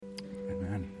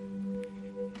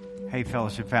Hey,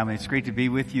 Fellowship family, it's great to be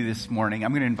with you this morning.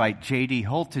 I'm going to invite J.D.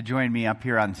 Holt to join me up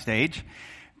here on stage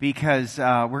because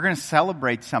we're going to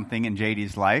celebrate something in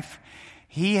J.D.'s life.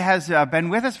 He has been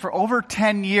with us for over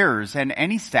 10 years, and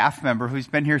any staff member who's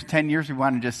been here 10 years, we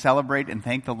want to just celebrate and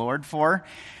thank the Lord for.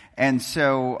 And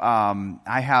so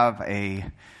I have a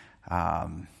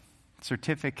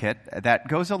certificate that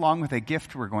goes along with a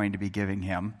gift we're going to be giving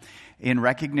him in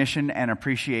recognition and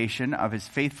appreciation of his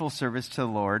faithful service to the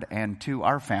Lord and to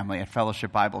our family at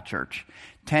Fellowship Bible Church.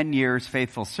 10 years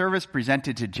faithful service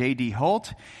presented to J.D.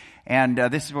 Holt. And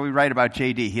this is what we write about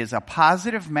J.D. He is a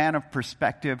positive man of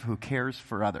perspective who cares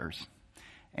for others.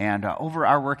 And over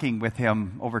our working with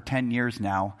him over 10 years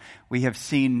now, we have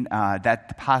seen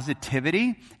that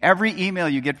positivity. Every email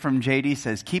you get from JD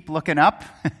says, keep looking up.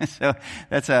 So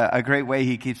that's a great way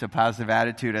he keeps a positive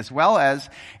attitude. As well as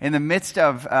in the midst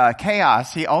of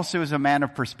chaos, he also is a man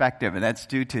of perspective. And that's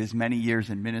due to his many years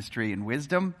in ministry and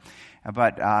wisdom.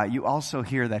 But you also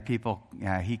hear that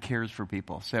he cares for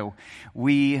people. So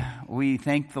we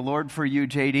thank the Lord for you,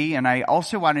 JD. And I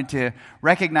also wanted to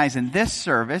recognize in this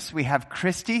service, we have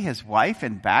Christy, his wife,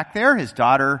 and back there, his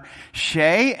daughter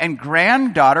Shay, and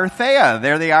granddaughter Thea.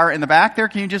 There they are in the back there.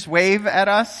 Can you just wave at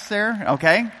us there?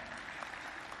 Okay.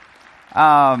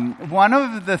 One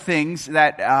of the things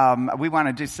that we want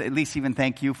to just at least even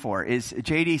thank you for is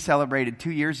JD celebrated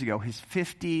 2 years ago his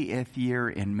 50th year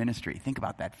in ministry. Think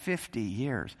about that, 50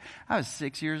 years. I was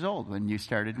 6 years old when you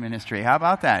started ministry. How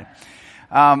about that?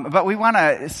 But we want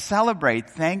to celebrate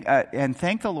and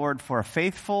thank the Lord for a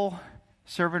faithful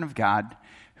servant of God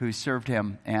who served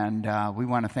him. And we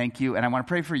want to thank you. And I want to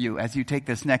pray for you as you take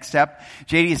this next step.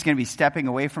 JD is going to be stepping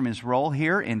away from his role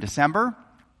here in December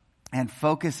and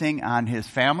focusing on his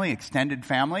family, extended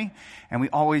family. And we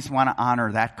always want to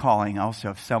honor that calling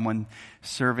also of someone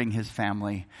serving his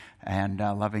family and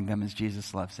loving them as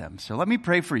Jesus loves them. So let me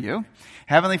pray for you.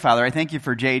 Heavenly Father, I thank you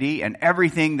for JD and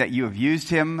everything that you have used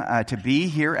him to be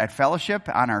here at Fellowship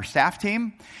on our staff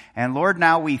team. And Lord,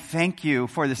 now we thank you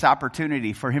for this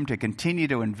opportunity for him to continue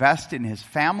to invest in his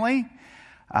family.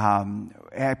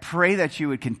 I pray that you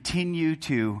would continue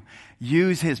to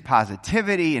use his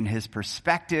positivity and his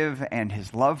perspective and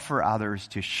his love for others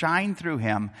to shine through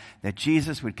him, that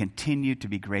Jesus would continue to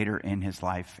be greater in his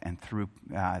life and through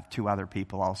to other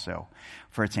people also.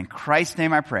 For it's in Christ's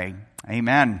name I pray.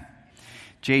 Amen.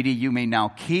 JD, you may now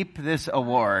keep this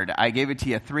award. I gave it to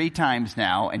you 3 times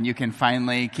now, and you can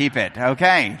finally keep it.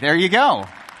 Okay, there you go.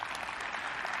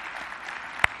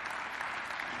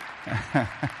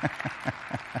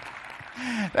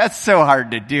 That's so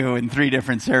hard to do in 3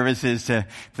 different services to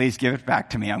please give it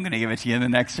back to me. I'm going to give it to you in the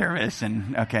next service.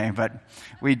 But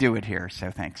we do it here,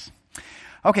 so thanks.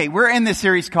 Okay, we're in this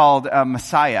series called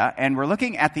Messiah, and we're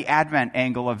looking at the Advent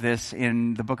angle of this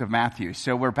in the book of Matthew.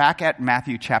 So we're back at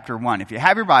Matthew chapter 1. If you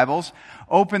have your Bibles,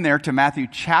 open there to Matthew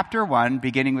chapter 1,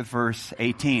 beginning with verse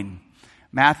 18.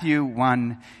 Matthew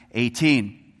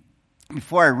 1:18.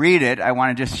 Before I read it, I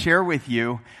want to just share with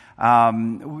you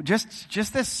just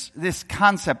this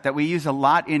concept that we use a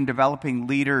lot in developing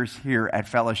leaders here at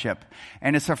Fellowship.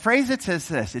 And it's a phrase that says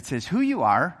this. It says, who you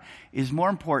are is more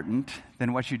important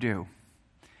than what you do.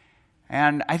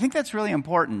 And I think that's really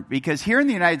important because here in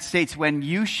the United States, when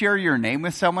you share your name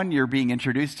with someone you're being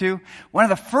introduced to, one of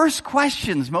the first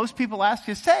questions most people ask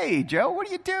is, hey, Joe, what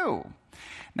do you do?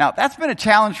 Now, that's been a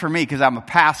challenge for me because I'm a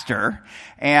pastor,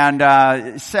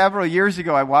 and several years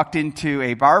ago I walked into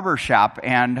a barber shop,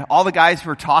 and all the guys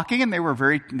were talking, and they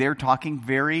were talking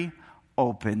very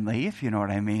openly, if you know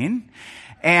what I mean.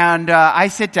 And I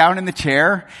sit down in the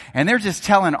chair, and they're just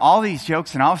telling all these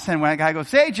jokes, and all of a sudden when a guy goes,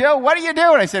 hey, Joe, what do you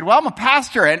do? And I said, well, I'm a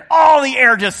pastor, and all the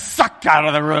air just sucked out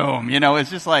of the room. You know,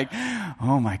 it's just like,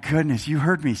 oh my goodness, you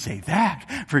heard me say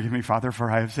that. Forgive me, Father,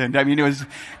 for I have sinned. I mean, it was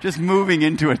just moving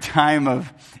into a time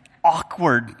of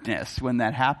awkwardness when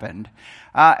that happened.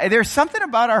 There's something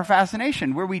about our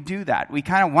fascination where we do that. We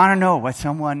kind of want to know what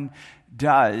someone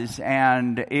does,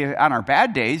 and on our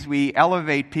bad days, we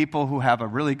elevate people who have a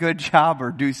really good job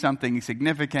or do something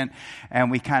significant,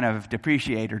 and we kind of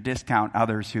depreciate or discount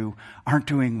others who aren't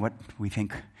doing what we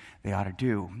think they ought to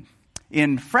do.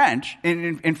 In France,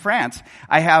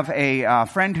 I have a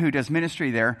friend who does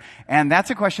ministry there, and that's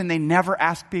a question they never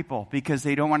ask people because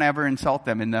they don't want to ever insult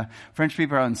them. And the French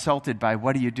people are insulted by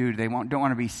what do you do? They don't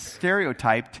want to be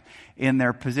stereotyped in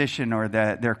their position or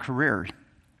their career.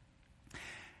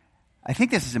 I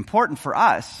think this is important for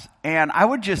us, and I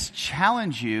would just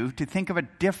challenge you to think of a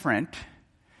different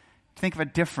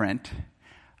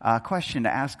question to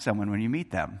ask someone when you meet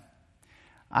them.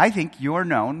 I think you're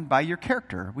known by your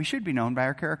character. We should be known by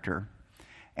our character.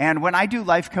 And when I do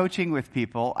life coaching with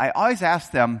people, I always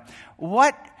ask them,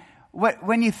 what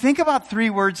When you think about 3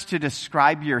 words to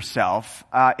describe yourself,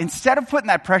 instead of putting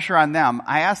that pressure on them,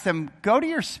 I ask them, go to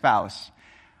your spouse,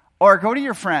 or go to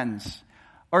your friends,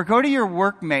 or go to your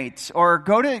workmates, or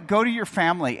go to your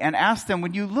family and ask them,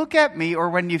 when you look at me or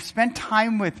when you've spent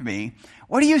time with me,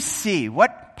 what do you see?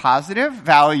 What positive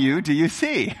value do you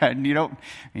see? And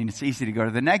it's easy to go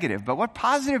to the negative, but what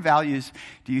positive values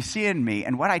do you see in me?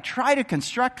 And what I try to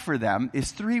construct for them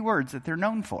is 3 words that they're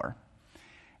known for.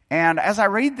 And as I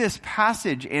read this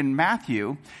passage in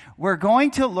Matthew, we're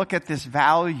going to look at this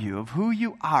value of who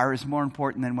you are is more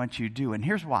important than what you do. And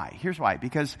here's why.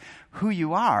 Because who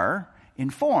you are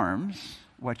informs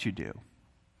what you do.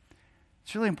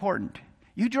 It's really important.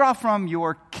 You draw from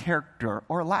your character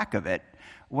or lack of it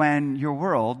when your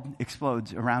world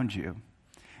explodes around you.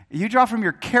 You draw from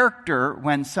your character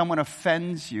when someone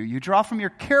offends you. You draw from your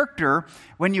character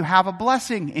when you have a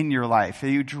blessing in your life.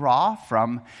 You draw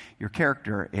from your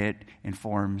character. It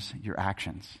informs your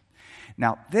actions.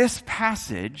 Now, this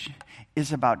passage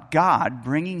is about God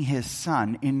bringing his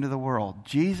Son into the world.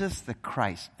 Jesus the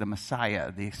Christ, the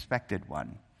Messiah, the expected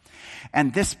one.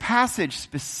 And this passage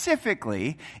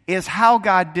specifically is how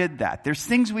God did that. There's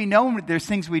things we know, there's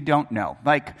things we don't know.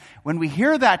 Like when we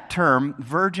hear that term,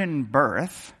 virgin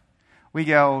birth, we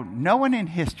go, no one in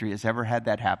history has ever had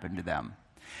that happen to them.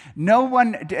 No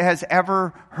one has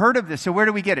ever heard of this. So where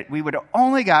do we get it? We would have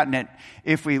only gotten it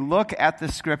if we look at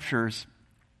the scriptures,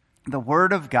 the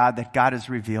word of God that God has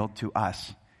revealed to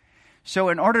us. So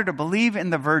in order to believe in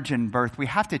the virgin birth, we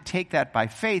have to take that by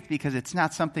faith because it's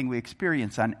not something we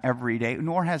experience on every day,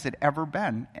 nor has it ever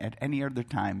been at any other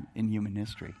time in human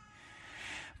history.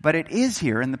 But it is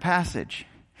here in the passage.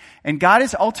 And God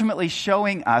is ultimately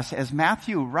showing us, as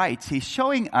Matthew writes, he's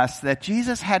showing us that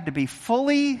Jesus had to be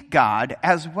fully God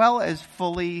as well as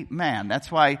fully man.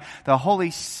 That's why the Holy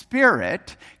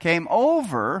Spirit came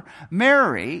over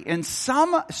Mary in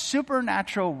some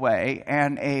supernatural way,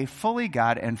 and a fully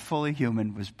God and fully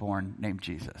human was born named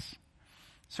Jesus.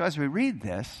 So as we read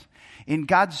this, in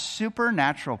God's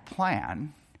supernatural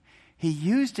plan, he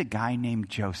used a guy named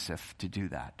Joseph to do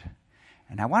that.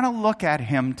 And I want to look at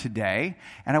him today,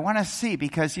 and I want to see,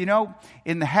 because,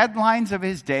 in the headlines of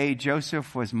his day,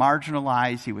 Joseph was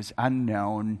marginalized, he was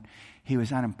unknown, he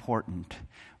was unimportant,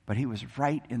 but he was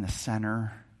right in the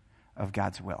center of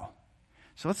God's will.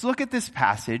 So let's look at this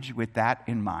passage with that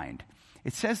in mind.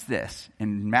 It says this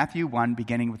in Matthew 1,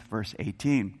 beginning with verse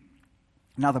 18.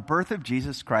 Now the birth of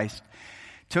Jesus Christ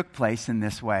took place in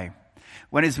this way.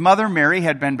 When his mother Mary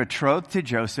had been betrothed to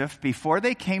Joseph, before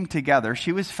they came together,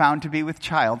 she was found to be with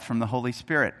child from the Holy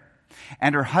Spirit.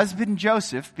 And her husband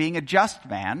Joseph, being a just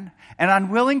man and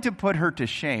unwilling to put her to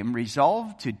shame,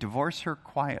 resolved to divorce her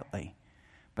quietly.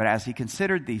 But as he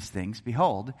considered these things,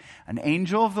 behold, an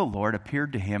angel of the Lord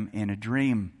appeared to him in a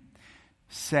dream,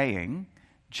 saying,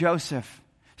 Joseph,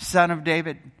 son of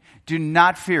David, do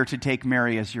not fear to take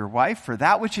Mary as your wife, for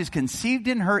that which is conceived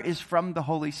in her is from the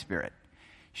Holy Spirit.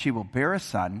 She will bear a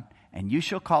son, and you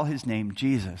shall call his name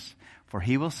Jesus, for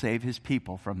he will save his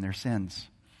people from their sins.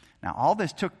 Now all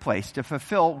this took place to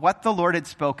fulfill what the Lord had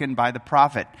spoken by the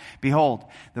prophet. Behold,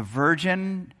 the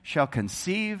virgin shall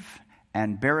conceive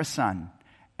and bear a son,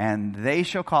 and they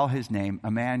shall call his name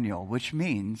Emmanuel, which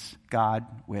means God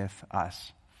with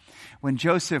us. When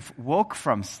Joseph woke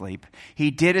from sleep,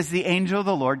 he did as the angel of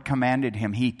the Lord commanded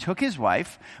him. He took his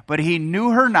wife, but he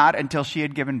knew her not until she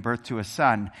had given birth to a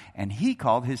son, and he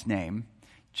called his name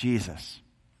Jesus.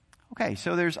 Okay,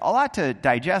 so there's a lot to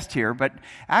digest here, but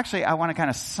actually I want to kind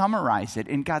of summarize it.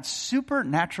 In God's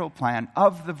supernatural plan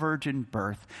of the virgin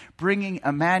birth, bringing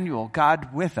Emmanuel,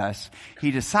 God with us,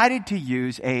 he decided to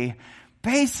use a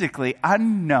basically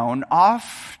unknown,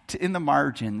 off in the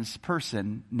margins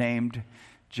person named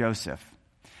Joseph.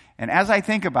 And as I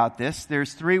think about this,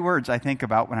 there's 3 words I think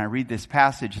about when I read this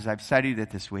passage as I've studied it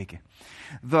this week.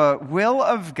 The will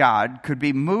of God could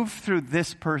be moved through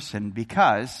this person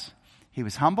because he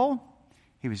was humble,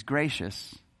 he was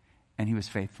gracious, and he was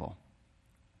faithful.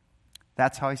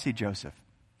 That's how I see Joseph.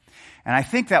 And I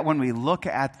think that when we look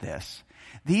at this,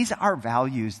 these are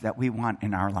values that we want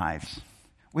in our lives.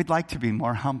 We'd like to be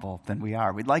more humble than we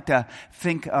are. We'd like to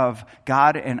think of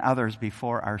God and others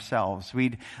before ourselves.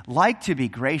 We'd like to be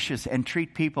gracious and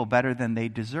treat people better than they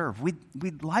deserve.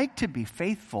 We'd like to be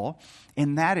faithful,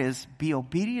 and that is be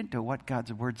obedient to what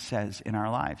God's word says in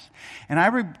our lives. And I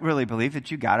really believe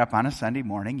that you got up on a Sunday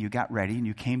morning, you got ready, and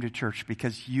you came to church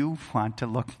because you want to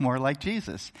look more like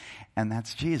Jesus. And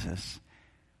that's Jesus.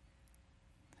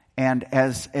 And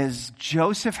as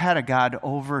Joseph had a God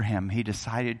over him, he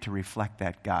decided to reflect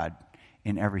that God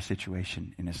in every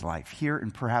situation in his life. Here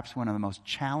in perhaps one of the most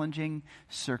challenging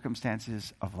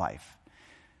circumstances of life.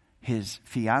 his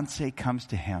fiancée comes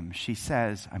to him. She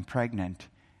says, I'm pregnant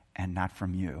and not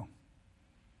from you.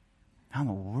 How in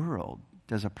the world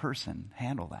does a person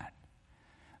handle that?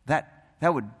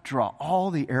 That would draw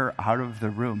all the air out of the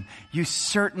room. You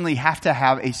certainly have to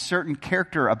have a certain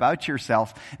character about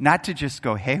yourself, not to just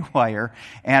go haywire.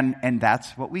 And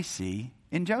that's what we see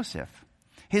in Joseph.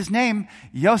 His name,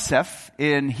 Yosef,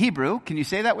 in Hebrew. Can you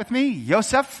say that with me?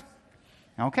 Yosef?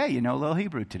 Okay, you know a little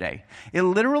Hebrew today. It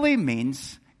literally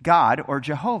means God or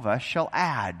Jehovah shall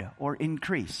add or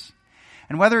increase.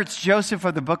 And whether it's Joseph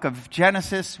of the book of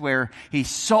Genesis, where he's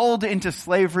sold into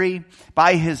slavery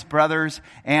by his brothers,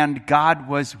 and God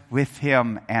was with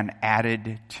him and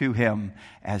added to him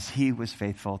as he was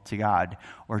faithful to God.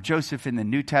 Or Joseph in the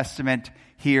New Testament,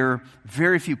 here,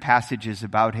 very few passages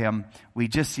about him. We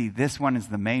just see this one as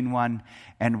the main one,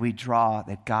 and we draw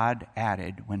that God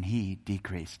added when he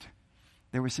decreased.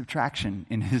 There was subtraction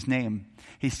in his name.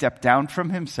 He stepped down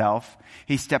from himself.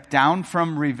 He stepped down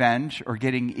from revenge or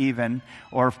getting even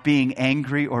or being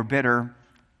angry or bitter.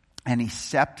 And he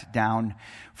stepped down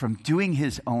from doing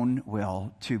his own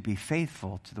will to be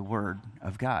faithful to the word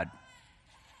of God.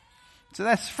 So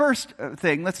that's the first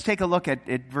thing. Let's take a look at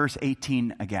verse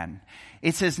 18 again.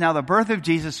 It says, now the birth of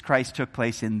Jesus Christ took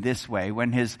place in this way.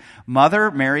 When his mother,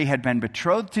 Mary, had been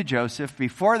betrothed to Joseph,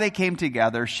 before they came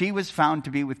together, she was found to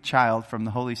be with child from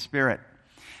the Holy Spirit.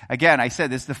 Again, I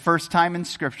said this is the first time in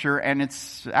Scripture, and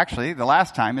it's actually the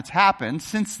last time it's happened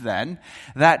since then,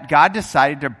 that God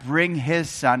decided to bring his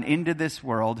son into this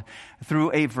world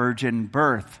through a virgin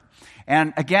birth.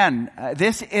 And again,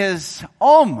 this is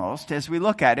almost, as we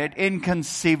look at it,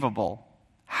 inconceivable.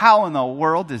 How in the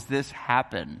world does this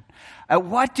happen?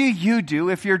 What do you do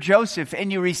if you're Joseph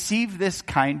and you receive this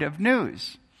kind of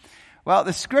news? Well,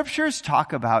 the scriptures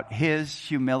talk about his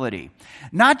humility.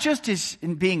 Not just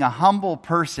in being a humble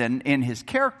person in his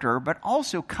character, but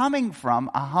also coming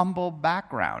from a humble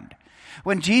background.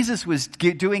 When Jesus was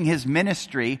doing his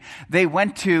ministry, they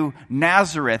went to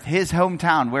Nazareth, his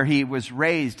hometown, where he was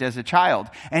raised as a child.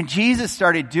 And Jesus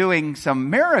started doing some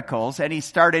miracles, and he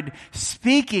started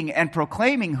speaking and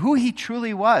proclaiming who he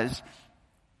truly was.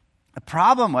 The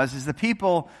problem was the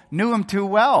people knew him too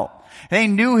well. They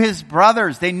knew his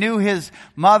brothers. They knew his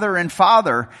mother and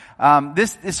father.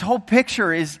 This whole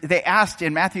picture is, they asked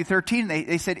in Matthew 13,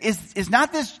 they said, is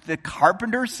not this the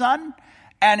carpenter's son?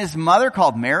 And his mother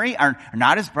called Mary? Are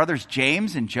not his brothers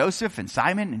James and Joseph and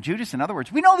Simon and Judas? In other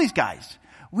words, we know these guys.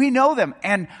 We know them.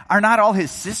 And are not all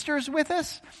his sisters with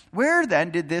us? Where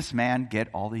then did this man get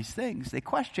all these things? They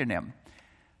questioned him.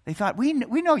 They thought, we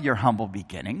know your humble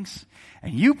beginnings,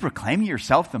 and you proclaim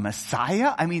yourself the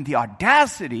Messiah? I mean, the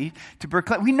audacity to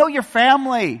proclaim. We know your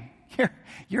family.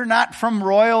 You're not from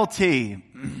royalty.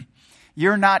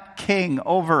 You're not king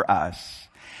over us.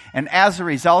 And as a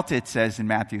result, it says in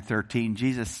Matthew 13,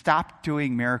 Jesus stopped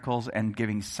doing miracles and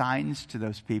giving signs to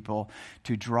those people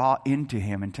to draw into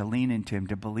him and to lean into him,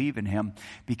 to believe in him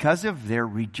because of their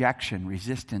rejection,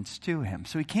 resistance to him.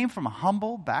 So he came from a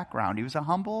humble background. He was a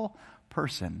humble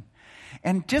person.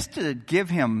 And just to give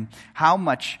him how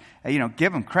much,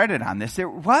 give him credit on this, there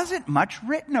wasn't much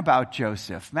written about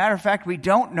Joseph. Matter of fact, we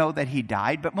don't know that he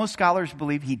died, but most scholars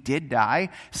believe he did die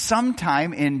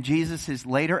sometime in Jesus'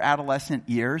 later adolescent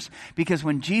years, because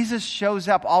when Jesus shows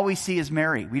up, all we see is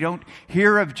Mary. We don't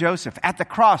hear of Joseph. At the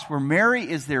cross, where Mary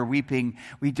is there weeping,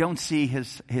 we don't see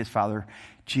his father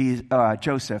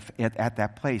Joseph at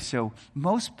that place. So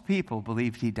most people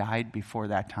believed he died before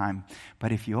that time.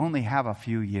 But if you only have a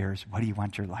few years, what do you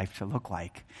want your life to look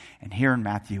like? And here in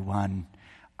Matthew 1,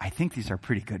 I think these are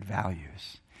pretty good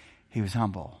values. He was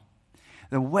humble.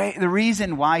 The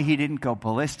reason why he didn't go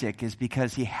ballistic is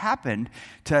because he happened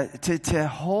to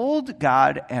hold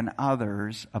God and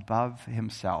others above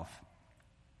himself.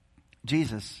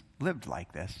 Jesus lived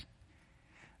like this.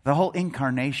 The whole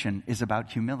incarnation is about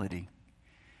humility.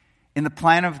 In the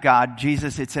plan of God,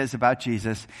 it says about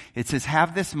Jesus, it says,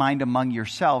 have this mind among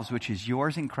yourselves, which is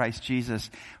yours in Christ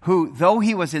Jesus, who, though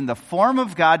he was in the form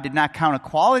of God, did not count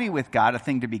equality with God a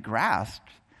thing to be grasped,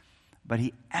 but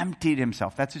he emptied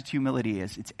himself. That's what humility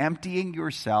is. It's emptying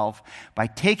yourself by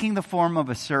taking the form of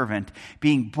a servant,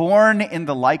 being born in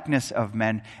the likeness of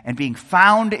men, and being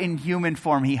found in human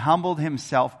form. He humbled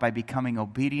himself by becoming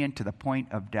obedient to the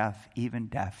point of death, even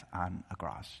death on a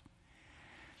cross.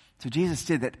 So Jesus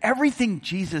did that. Everything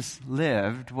Jesus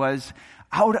lived was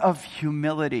out of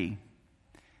humility.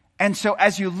 And so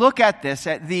as you look at this,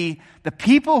 at the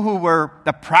people who were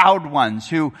the proud ones,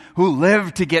 who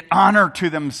lived to get honor to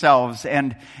themselves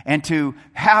and to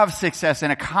have success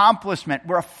and accomplishment,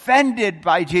 were offended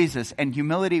by Jesus. And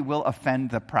humility will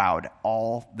offend the proud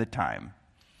all the time.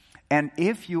 And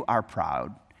if you are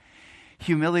proud,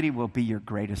 humility will be your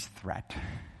greatest threat.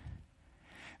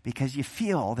 Because you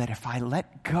feel that if I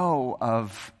let go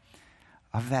of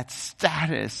that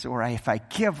status, or if I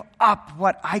give up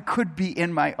what I could be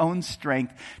in my own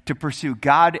strength to pursue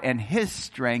God and His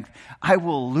strength, I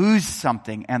will lose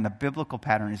something. And the biblical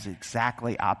pattern is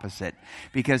exactly opposite.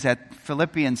 Because at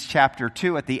Philippians chapter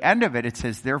 2, at the end of it, it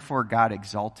says, therefore God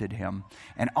exalted Him.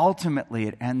 And ultimately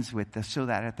it ends with this, so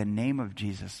that at the name of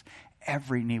Jesus,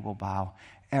 every knee will bow,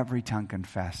 every tongue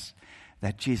confess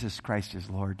that Jesus Christ is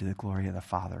Lord, to the glory of the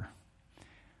Father.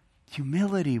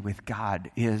 Humility with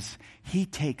God is He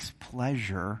takes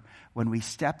pleasure when we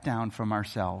step down from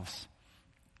ourselves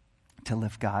to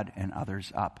lift God and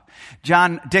others up.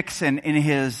 John Dickson, in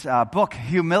his book,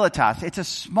 Humilitas, it's a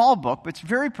small book, but it's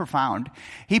very profound.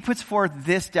 He puts forth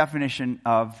this definition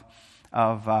of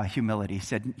humility. He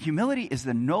said, humility is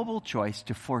the noble choice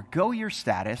to forego your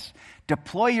status,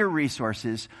 deploy your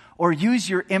resources, or use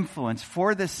your influence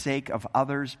for the sake of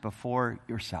others before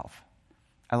yourself.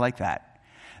 I like that.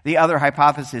 The other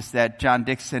hypothesis that John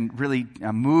Dickson really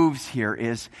moves here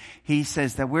is, he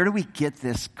says that where do we get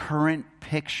this current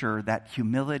picture that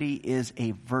humility is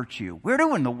a virtue? Where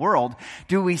in the world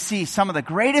do we see some of the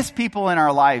greatest people in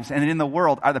our lives and in the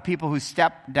world are the people who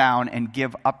step down and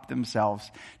give up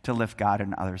themselves to lift God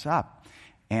and others up?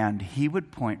 And he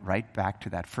would point right back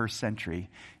to that first century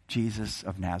Jesus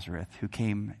of Nazareth, who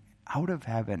came out of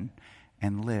heaven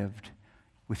and lived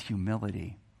with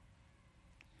humility.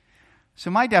 So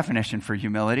my definition for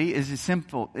humility is a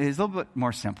little bit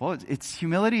more simple. It's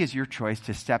humility is your choice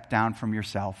to step down from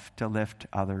yourself to lift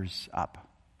others up.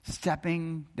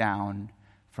 Stepping down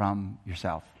from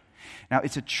yourself. Now,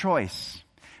 it's a choice,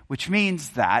 which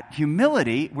means that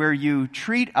humility, where you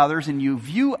treat others and you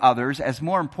view others as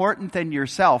more important than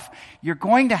yourself, you're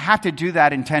going to have to do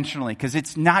that intentionally, because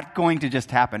it's not going to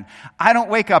just happen. I don't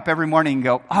wake up every morning and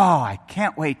go, oh, I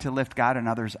can't wait to lift God and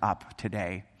others up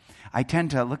today. I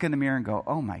tend to look in the mirror and go,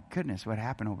 oh my goodness, what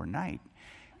happened overnight?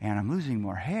 And I'm losing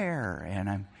more hair, and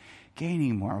I'm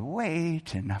gaining more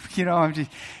weight, and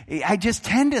I just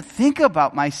tend to think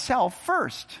about myself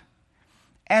first.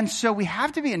 And so we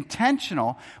have to be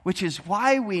intentional, which is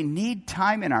why we need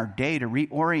time in our day to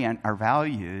reorient our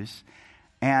values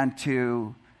and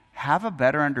to have a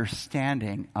better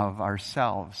understanding of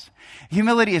ourselves.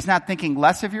 Humility is not thinking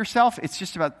less of yourself. It's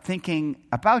just about thinking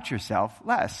about yourself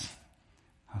less.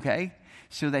 Okay?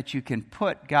 So that you can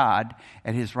put God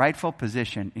at His rightful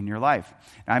position in your life.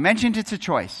 Now, I mentioned it's a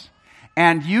choice.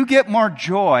 And you get more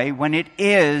joy when it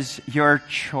is your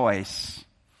choice.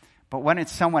 But when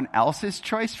it's someone else's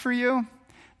choice for you,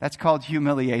 that's called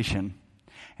humiliation.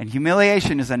 And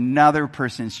humiliation is another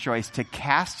person's choice to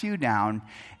cast you down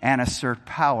and assert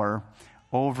power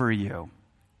over you.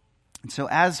 And so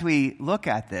as we look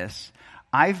at this,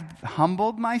 I've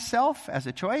humbled myself as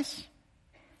a choice.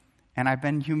 And I've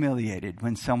been humiliated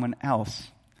when someone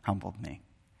else humbled me.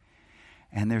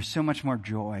 And there's so much more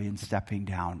joy in stepping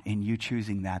down, in you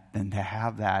choosing that, than to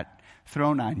have that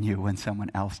thrown on you when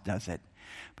someone else does it.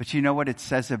 But you know what it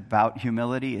says about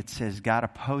humility? It says God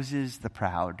opposes the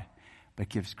proud, but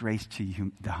gives grace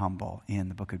to the humble in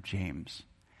the book of James.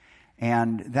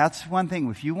 And that's one thing.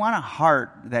 If you want a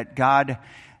heart that God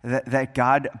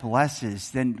blesses,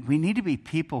 then we need to be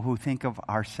people who think of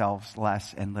ourselves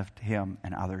less and lift Him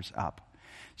and others up.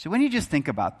 So when you just think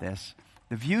about this,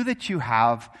 the view that you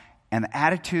have and the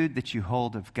attitude that you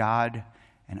hold of God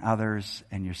and others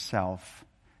and yourself,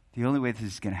 the only way this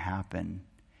is going to happen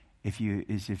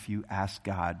is if you ask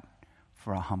God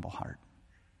for a humble heart.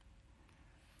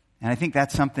 And I think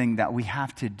that's something that we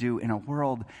have to do in a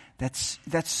world that's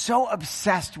so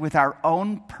obsessed with our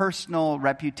own personal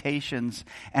reputations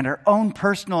and our own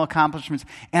personal accomplishments,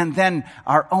 and then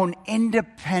our own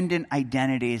independent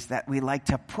identities that we like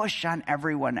to push on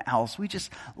everyone else. We're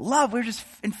just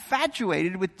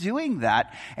infatuated with doing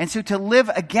that. And so to live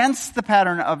against the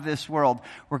pattern of this world,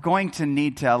 we're going to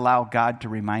need to allow God to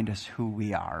remind us who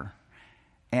we are.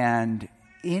 And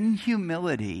in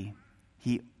humility,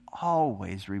 He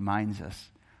always reminds us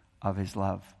of His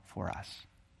love for us.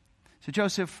 So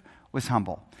Joseph was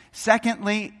humble.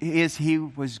 Secondly, he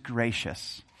was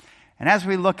gracious. And as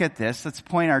we look at this, let's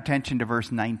point our attention to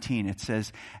verse 19. It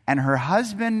says, and her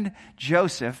husband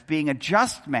Joseph, being a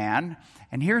just man,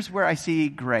 and here's where I see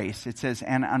grace. It says,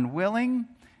 and unwilling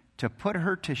to put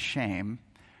her to shame,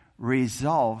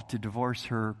 resolved to divorce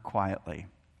her quietly.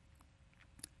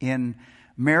 In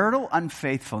marital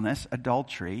unfaithfulness,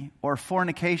 adultery, or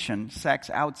fornication, sex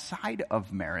outside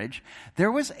of marriage,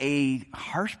 there was a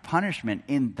harsh punishment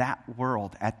in that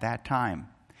world at that time.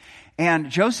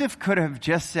 And Joseph could have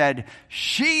just said,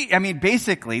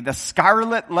 basically the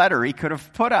scarlet letter he could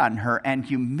have put on her and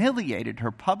humiliated her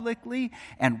publicly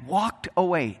and walked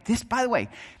away. This, by the way,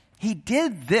 he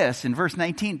did this in verse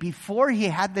 19 before he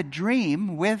had the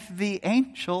dream with the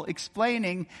angel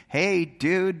explaining, hey,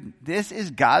 dude, this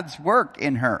is God's work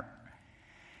in her.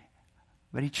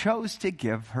 But he chose to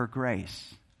give her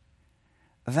grace.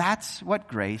 That's what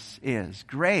grace is.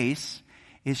 Grace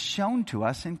is shown to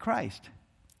us in Christ.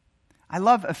 I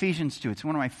love Ephesians 2. It's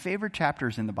one of my favorite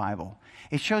chapters in the Bible.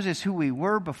 It shows us who we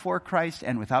were before Christ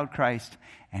and without Christ,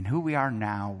 and who we are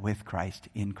now with Christ,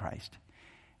 in Christ.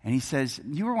 And he says,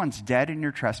 you were once dead in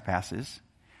your trespasses.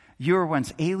 You were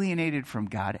once alienated from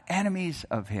God, enemies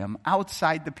of him,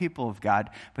 outside the people of God.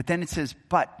 But then it says,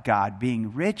 but God,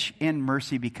 being rich in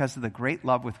mercy because of the great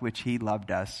love with which he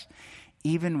loved us,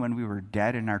 even when we were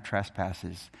dead in our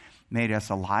trespasses, made us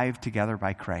alive together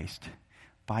by Christ.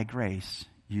 By grace,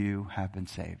 you have been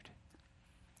saved.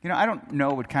 You know, I don't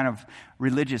know what kind of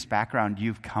religious background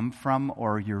you've come from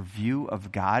or your view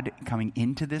of God coming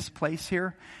into this place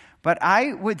here. But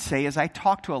I would say, as I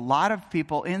talk to a lot of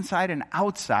people inside and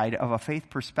outside of a faith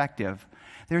perspective,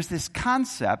 there's this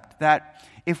concept that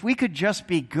if we could just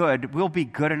be good, we'll be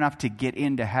good enough to get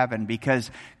into heaven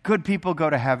because good people go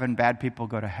to heaven, bad people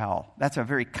go to hell. That's a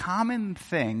very common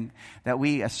thing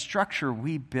a structure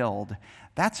we build.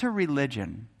 That's a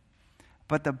religion.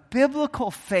 But the biblical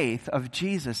faith of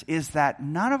Jesus is that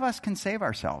none of us can save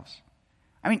ourselves.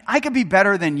 I mean, I could be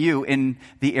better than you in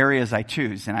the areas I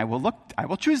choose, and I will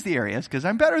choose the areas because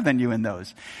I'm better than you in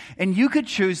those. And you could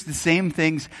choose the same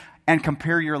things and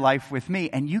compare your life with me,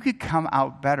 and you could come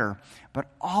out better. But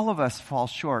all of us fall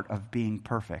short of being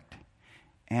perfect.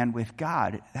 And with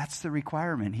God, that's the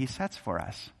requirement he sets for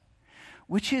us,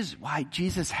 which is why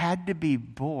Jesus had to be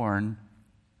born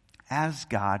as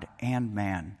God and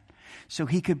man, so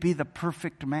he could be the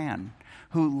perfect man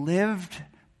who lived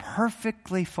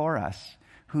perfectly for us,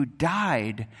 who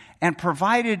died and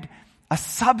provided a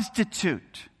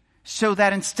substitute so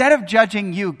that instead of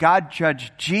judging you, God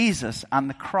judged Jesus on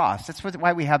the cross. That's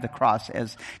why we have the cross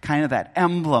as kind of that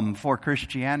emblem for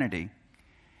Christianity.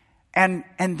 And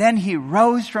then he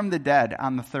rose from the dead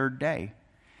on the third day.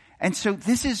 And so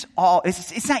this is all,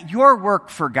 it's not your work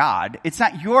for God. It's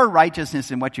not your righteousness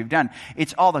in what you've done.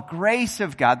 It's all the grace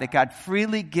of God that God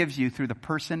freely gives you through the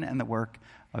person and the work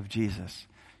of Jesus.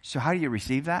 So how do you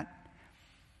receive that?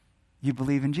 You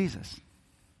believe in Jesus.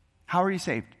 How are you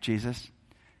saved? Jesus.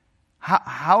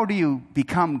 How do you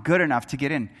become good enough to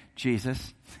get in?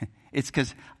 Jesus. It's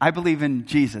because I believe in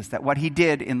Jesus, that what he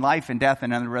did in life and death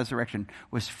and in the resurrection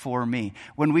was for me.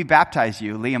 When we baptize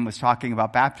you, Liam was talking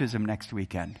about baptism next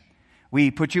weekend. We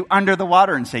put you under the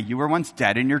water and say, you were once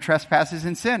dead in your trespasses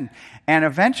and sin. And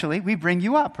eventually we bring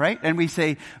you up, right? And we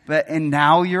say, and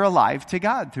now you're alive to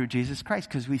God through Jesus Christ,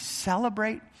 because we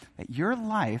celebrate that your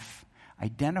life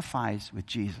identifies with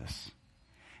Jesus.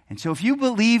 And so if you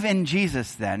believe in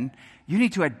Jesus, then you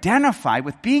need to identify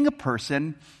with being a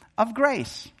person of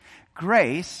grace.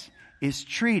 Grace is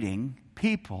treating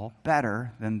people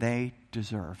better than they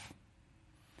deserve.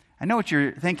 I know what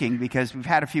you're thinking because we've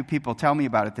had a few people tell me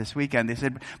about it this weekend. They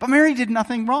said, but Mary did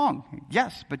nothing wrong.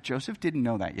 Yes, but Joseph didn't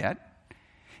know that yet.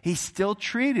 He still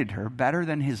treated her better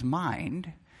than his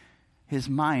mind. His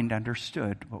mind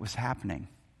understood what was happening.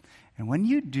 And when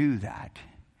you do that,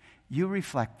 you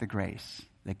reflect the grace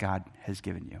that God has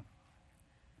given you.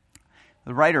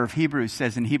 The writer of Hebrews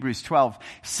says in Hebrews 12,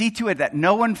 see to it that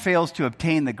no one fails to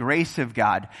obtain the grace of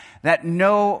God, that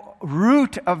no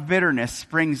root of bitterness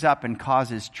springs up and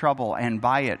causes trouble, and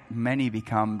by it many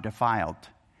become defiled.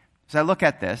 As I look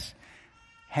at this,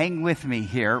 hang with me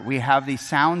here. We have the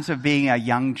sounds of being a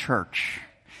young church.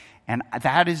 And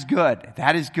that is good.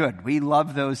 That is good. We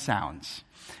love those sounds.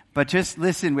 But just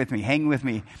listen with me. Hang with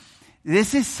me.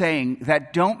 This is saying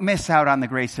that don't miss out on the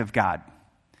grace of God.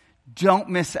 Don't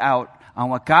miss out on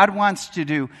what God wants to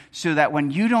do, so that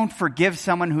when you don't forgive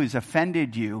someone who's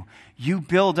offended you, you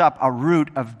build up a root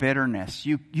of bitterness.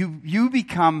 You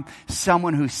become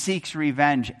someone who seeks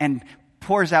revenge and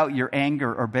pours out your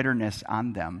anger or bitterness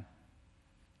on them.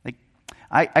 Like,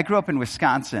 I grew up in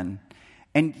Wisconsin,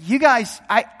 and you guys,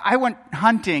 I went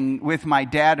hunting with my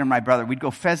dad and my brother. We'd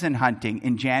go pheasant hunting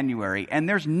in January, and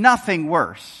there's nothing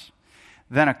worse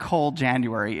than a cold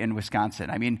January in Wisconsin.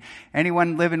 I mean,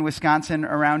 anyone live in Wisconsin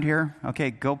around here? Okay,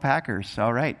 go Packers.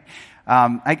 All right.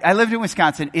 I lived in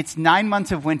Wisconsin. It's 9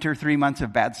 months of winter, 3 months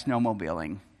of bad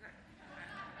snowmobiling.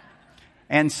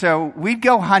 And so we'd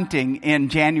go hunting in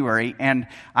January, and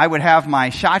I would have my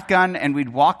shotgun, and we'd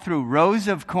walk through rows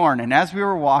of corn. And as we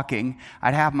were walking,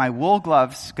 I'd have my wool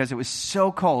gloves because it was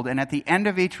so cold. And at the end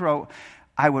of each row,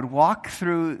 I would walk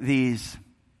through these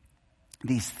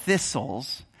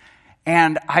thistles,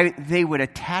 and they would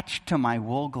attach to my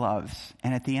wool gloves.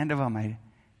 And at the end of them,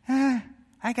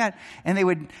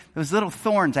 those little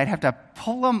thorns, I'd have to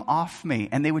pull them off me,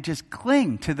 and they would just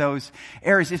cling to those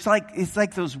areas. It's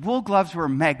like those wool gloves were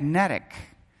magnetic.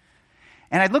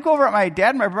 And I'd look over at my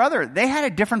dad and my brother. They had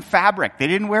a different fabric. They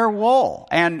didn't wear wool.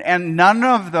 And none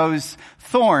of those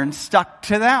thorns stuck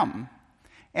to them.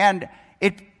 And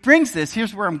it brings this,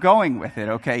 here's where I'm going with it,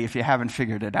 okay, if you haven't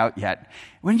figured it out yet.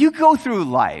 When you go through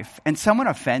life and someone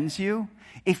offends you,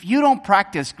 if you don't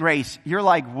practice grace, you're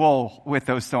like wool with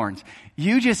those thorns.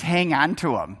 You just hang on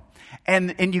to them.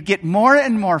 And you get more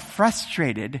and more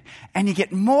frustrated, and you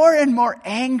get more and more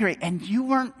angry, and you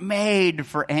weren't made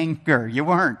for anger. You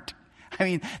weren't. I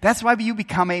mean, that's why you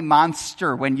become a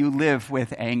monster when you live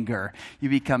with anger. You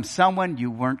become someone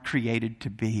you weren't created to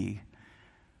be.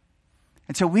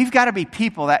 And so we've got to be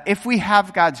people that if we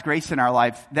have God's grace in our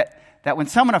life, that when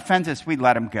someone offends us, we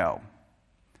let them go.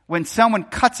 When someone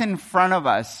cuts in front of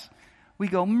us, we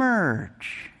go,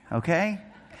 merge, okay?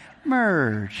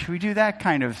 Merge. We do that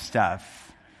kind of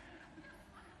stuff.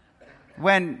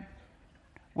 When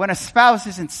a spouse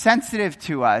isn't sensitive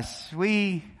to us,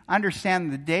 we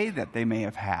understand the day that they may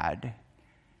have had,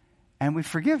 and we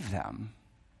forgive them.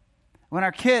 When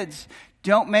our kids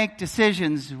don't make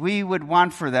decisions we would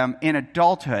want for them in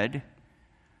adulthood,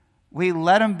 we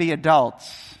let them be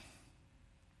adults,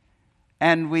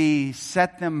 and we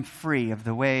set them free of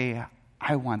the way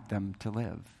I want them to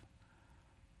live.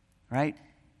 Right?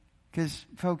 Because,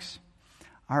 folks,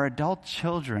 our adult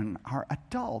children are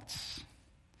adults.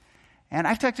 And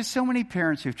I've talked to so many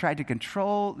parents who've tried to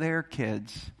control their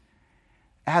kids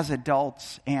as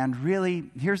adults, and really,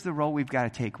 here's the role we've got to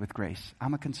take with grace.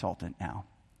 I'm a consultant now.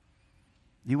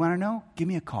 You want to know? Give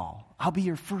me a call. I'll be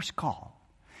your first call.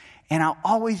 And I'll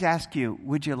always ask you,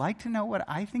 would you like to know what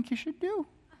I think you should do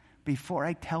before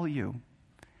I tell you?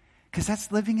 Because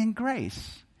that's living in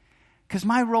grace. Because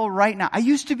my role right now, I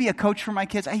used to be a coach for my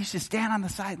kids. I used to stand on the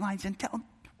sidelines and tell them,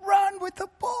 run with the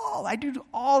ball. I do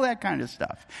all that kind of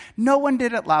stuff. No one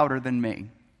did it louder than me.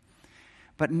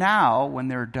 But now, when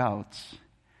they're adults,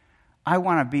 I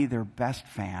want to be their best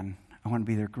fan. I want to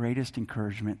be their greatest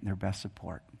encouragement and their best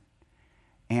support.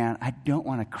 And I don't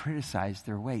want to criticize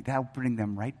their way. That'll bring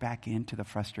them right back into the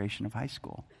frustration of high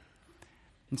school.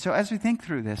 And so as we think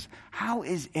through this, how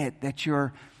is it that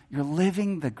you're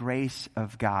living the grace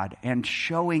of God and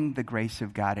showing the grace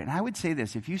of God? And I would say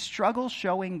this, if you struggle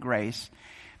showing grace,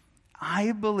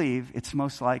 I believe it's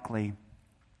most likely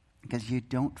because you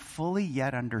don't fully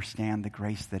yet understand the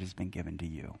grace that has been given to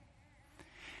you.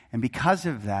 And because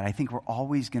of that, I think we're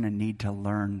always going to need to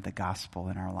learn the gospel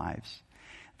in our lives.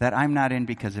 That I'm not in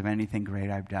because of anything great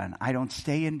I've done. I don't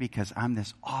stay in because I'm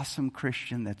this awesome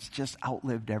Christian that's just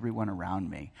outlived everyone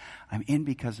around me. I'm in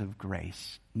because of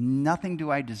grace. Nothing do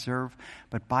I deserve,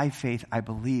 but by faith I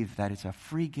believe that it's a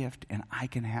free gift and I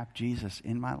can have Jesus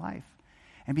in my life.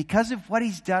 And because of what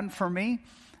he's done for me,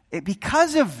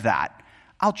 because of that,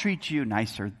 I'll treat you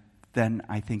nicer than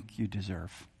I think you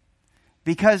deserve.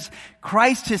 Because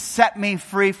Christ has set me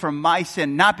free from my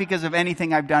sin, not because of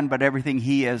anything I've done, but everything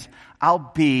he is.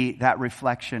 I'll be that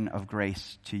reflection of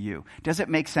grace to you. Does it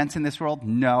make sense in this world?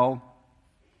 No.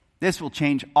 This will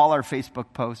change all our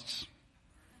Facebook posts.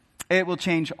 It will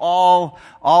change all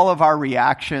of our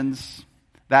reactions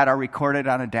that are recorded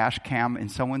on a dash cam in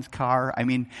someone's car. I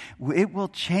mean, it will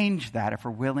change that if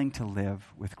we're willing to live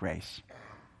with grace.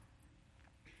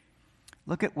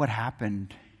 Look at what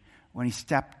happened when he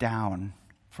stepped down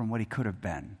from what he could have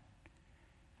been.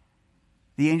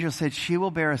 The angel said, she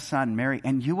will bear a son, Mary,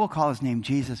 and you will call his name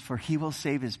Jesus, for he will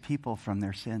save his people from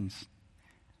their sins.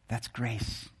 That's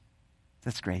grace.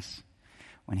 That's grace.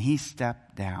 When he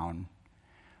stepped down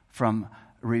from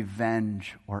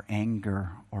revenge or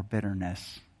anger or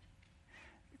bitterness,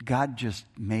 God just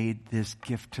made this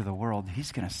gift to the world.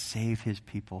 He's going to save his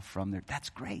people from their... That's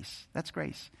grace. That's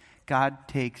grace. God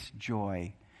takes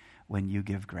joy when you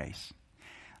give grace.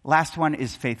 Last one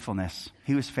is faithfulness.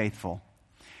 He was faithful.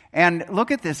 And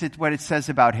look at this, it's what it says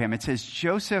about him. It says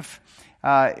Joseph,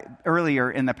 earlier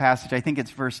in the passage, I think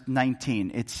it's verse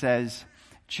 19, it says,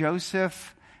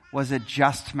 Joseph was a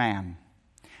just man.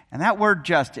 And that word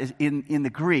just, is in the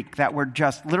Greek, that word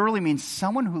just literally means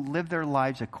someone who lived their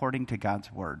lives according to God's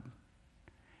word.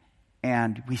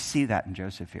 And we see that in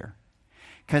Joseph here.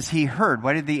 Because he heard,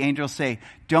 what did the angel say?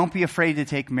 Don't be afraid to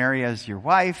take Mary as your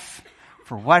wife,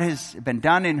 for what has been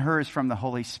done in her is from the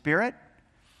Holy Spirit.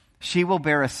 She will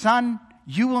bear a son.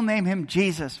 You will name him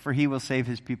Jesus, for he will save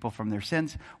his people from their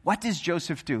sins. What does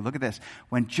Joseph do? Look at this.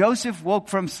 When Joseph woke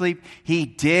from sleep, he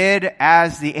did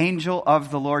as the angel of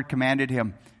the Lord commanded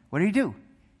him. What did he do?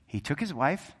 He took his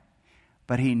wife,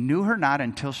 but he knew her not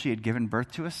until she had given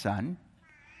birth to a son,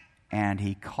 and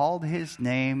he called his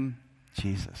name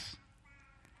Jesus.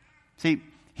 See,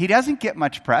 he doesn't get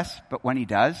much press, but when he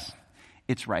does,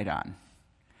 it's right on.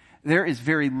 There is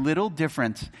very little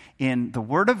difference in the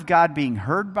word of God being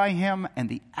heard by him and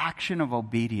the action of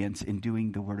obedience in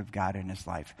doing the word of God in his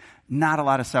life. Not a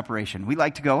lot of separation. We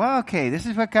like to go, oh, okay, this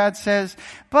is what God says,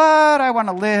 but I want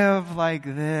to live like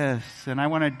this, and I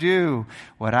want to do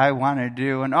what I want to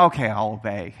do, and okay, I'll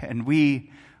obey. And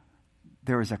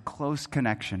there is a close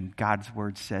connection. God's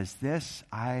word says this,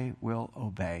 I will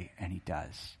obey, and he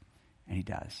does. And he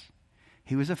does.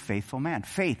 He was a faithful man.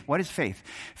 Faith, what is faith?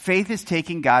 Faith is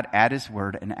taking God at his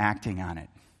word and acting on it.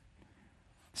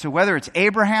 So whether it's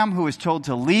Abraham, who was told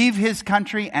to leave his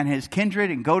country and his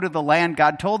kindred and go to the land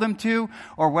God told him to,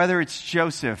 or whether it's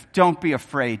Joseph, don't be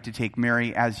afraid to take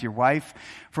Mary as your wife,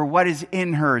 for what is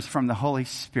in her is from the Holy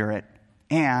Spirit,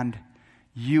 and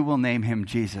you will name him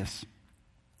Jesus.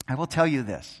 I will tell you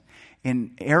this.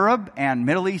 In Arab and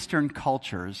Middle Eastern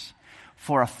cultures,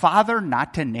 for a father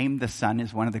not to name the son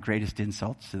is one of the greatest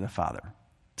insults to the father.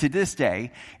 To this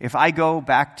day, if I go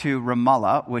back to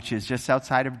Ramallah, which is just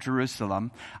outside of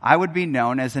Jerusalem, I would be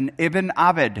known as an Ibn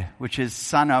Abd, which is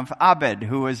son of Abd,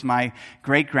 who was my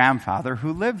great-grandfather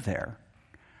who lived there.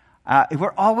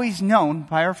 We're always known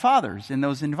by our fathers in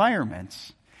those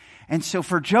environments. And so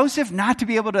for Joseph not to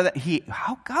be able to,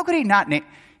 how could he not name?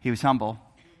 He was humble.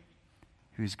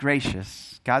 He was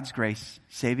gracious. God's grace,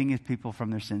 saving his people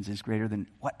from their sins, is greater than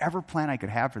whatever plan I could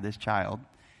have for this child.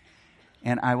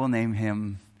 And I will name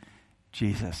him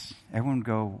Jesus. Everyone would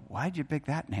go, why'd you pick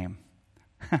that name?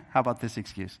 How about this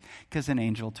excuse? Because an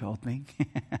angel told me.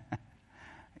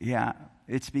 Yeah,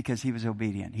 it's because he was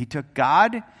obedient. He took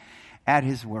God at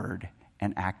his word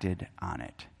and acted on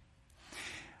it.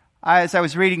 As I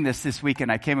was reading this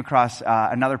weekend, I came across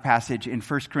another passage in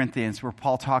 1 Corinthians where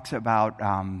Paul talks about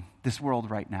this world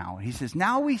right now. He says,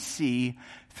 now we see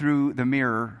through the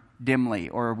mirror dimly,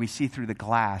 or we see through the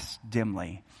glass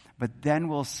dimly, but then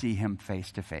we'll see him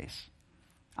face to face.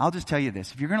 I'll just tell you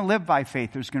this. If you're going to live by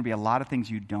faith, there's going to be a lot of things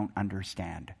you don't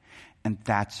understand, and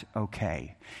that's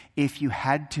okay. If you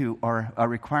had to, or a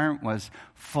requirement was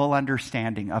full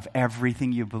understanding of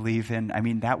everything you believe in,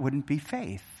 that wouldn't be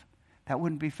faith. That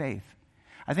wouldn't be faith.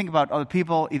 I think about other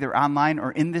people either online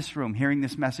or in this room hearing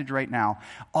this message right now.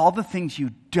 All the things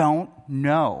you don't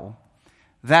know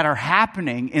that are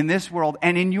happening in this world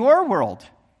and in your world.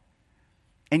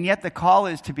 And yet the call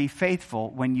is to be faithful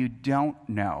when you don't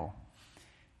know.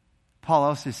 Paul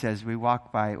also says we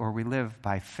walk by, or we live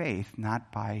by faith,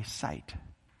 not by sight.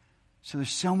 So there's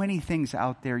so many things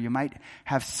out there. You might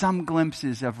have some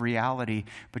glimpses of reality,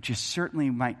 but you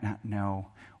certainly might not know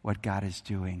what God is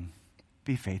doing.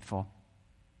 Be faithful.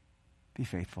 Be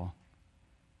faithful.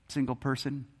 Single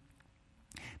person,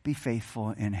 be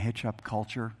faithful in a hitch-up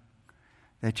culture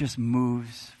that just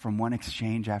moves from one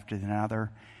exchange after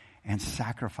another and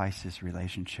sacrifices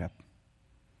relationship.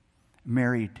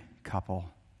 Married couple,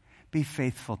 be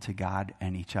faithful to God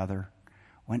and each other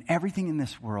when everything in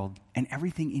this world and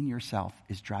everything in yourself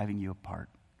is driving you apart.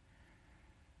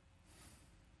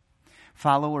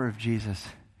 Follower of Jesus,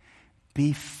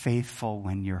 be faithful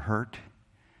when you're hurt,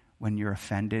 when you're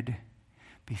offended.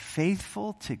 Be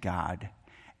faithful to God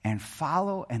and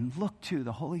follow and look to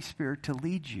the Holy Spirit to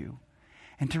lead you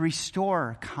and to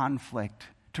restore conflict,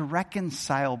 to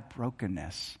reconcile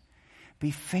brokenness.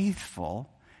 Be faithful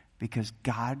because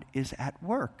God is at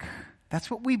work.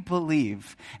 That's what we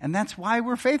believe. And that's why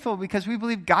we're faithful, because we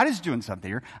believe God is doing something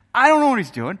here. I don't know what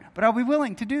he's doing, but I'll be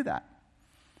willing to do that.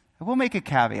 I will make a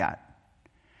caveat.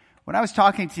 When I was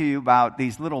talking to you about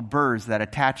these little burrs that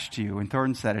attach to you and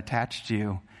thorns that attach to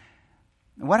you,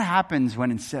 what happens when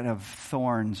instead of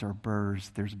thorns or burrs,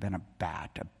 there's been a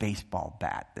bat, a baseball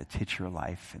bat that's hit your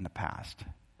life in the past?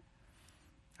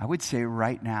 I would say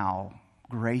right now,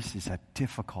 grace is a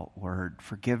difficult word.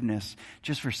 Forgiveness,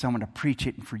 just for someone to preach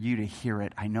it and for you to hear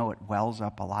it, I know it wells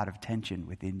up a lot of tension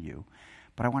within you.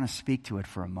 But I want to speak to it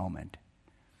for a moment.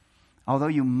 Although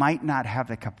you might not have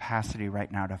the capacity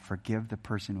right now to forgive the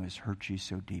person who has hurt you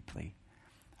so deeply,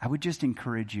 I would just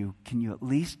encourage you, can you at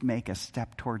least make a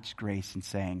step towards grace and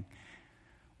saying,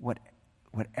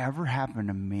 whatever happened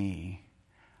to me,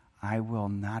 I will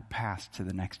not pass to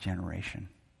the next generation.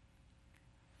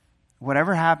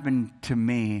 Whatever happened to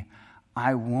me,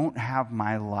 I won't have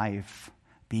my life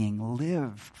being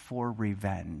lived for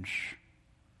revenge.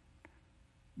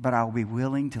 but I'll be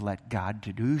willing to let God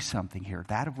to do something here,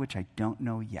 that of which I don't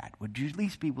know yet. Would you at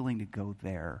least be willing to go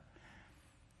there?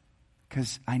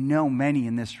 Because I know many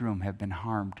in this room have been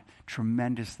harmed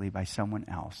tremendously by someone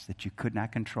else that you could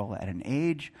not control at an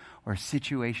age or a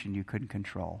situation you couldn't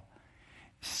control.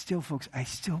 Still, folks, I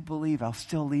still believe I'll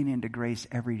still lean into grace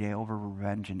every day over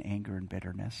revenge and anger and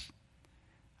bitterness.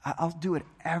 I'll do it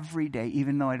every day,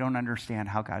 even though I don't understand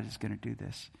how God is going to do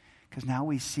this. Because now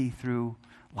we see through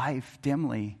life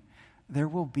dimly, there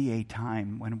will be a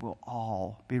time when it will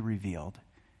all be revealed.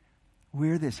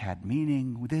 Where this had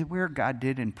meaning, where God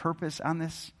did in purpose on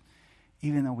this,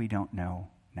 even though we don't know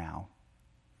now.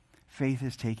 Faith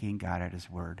is taking God at his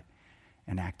word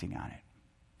and acting on it.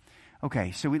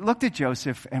 Okay, so we looked at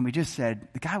Joseph and we just said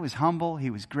the guy was humble, he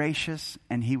was gracious,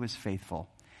 and he was faithful.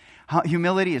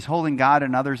 Humility is holding God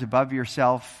and others above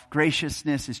yourself.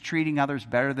 Graciousness is treating others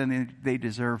better than they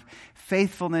deserve.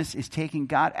 Faithfulness is taking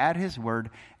God at his word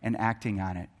and acting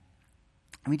on it.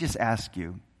 Let me just ask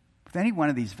you, with any one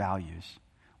of these values,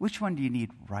 which one do you need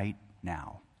right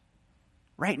now?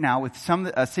 Right now, with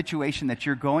a situation that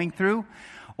you're going through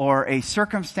or a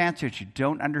circumstance that you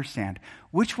don't understand,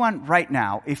 which one right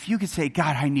now, if you could say,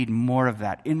 God, I need more of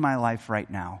that in my life right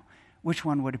now, which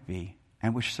one would it be?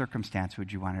 And which circumstance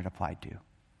would you want it applied to?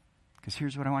 Because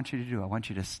here's what I want you to do. I want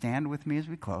you to stand with me as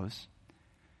we close.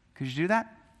 Could you do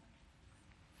that?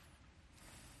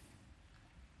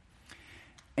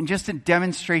 And just a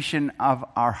demonstration of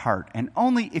our heart. And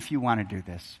only if you want to do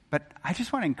this. But I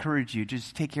just want to encourage you,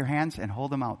 just take your hands and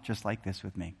hold them out just like this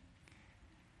with me.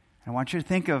 I want you to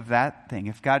think of that thing.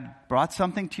 If God brought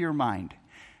something to your mind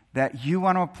that you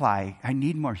want to apply, I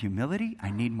need more humility,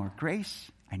 I need more grace,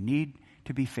 I need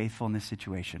to be faithful in this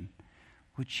situation.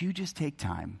 Would you just take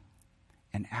time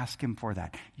and ask him for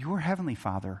that? Your Heavenly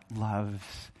Father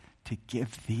loves to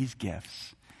give these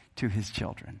gifts to his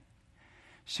children.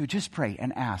 So just pray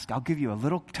and ask. I'll give you a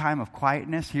little time of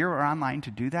quietness here or online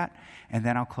to do that, and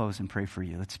then I'll close and pray for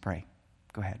you. Let's pray.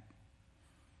 Go ahead.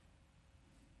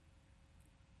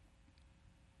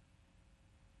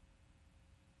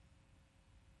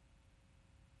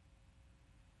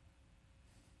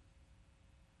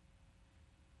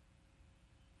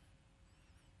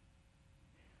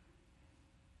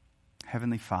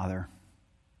 Heavenly Father,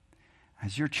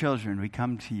 as your children, we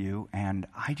come to you, and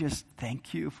I just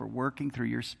thank you for working through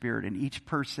your Spirit in each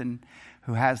person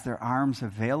who has their arms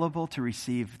available to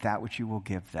receive that which you will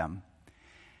give them.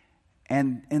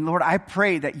 And Lord, I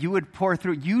pray that you would pour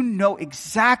through. You know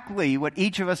exactly what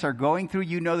each of us are going through.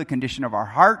 You know the condition of our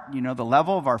heart. You know the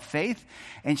level of our faith.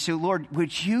 And so, Lord,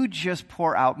 would you just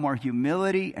pour out more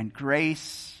humility and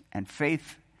grace and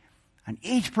faith on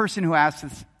each person who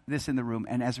asks this in the room.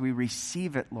 And as we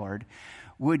receive it, Lord,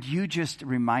 would you just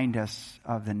remind us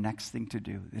of the next thing to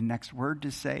do, the next word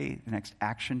to say, the next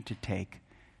action to take,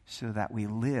 so that we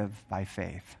live by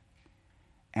faith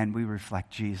and we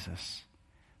reflect Jesus,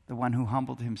 the one who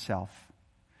humbled himself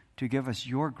to give us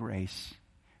your grace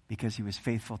because he was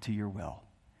faithful to your will.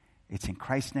 It's in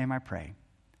Christ's name I pray.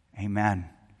 Amen.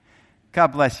 God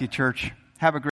bless you, church. Have a great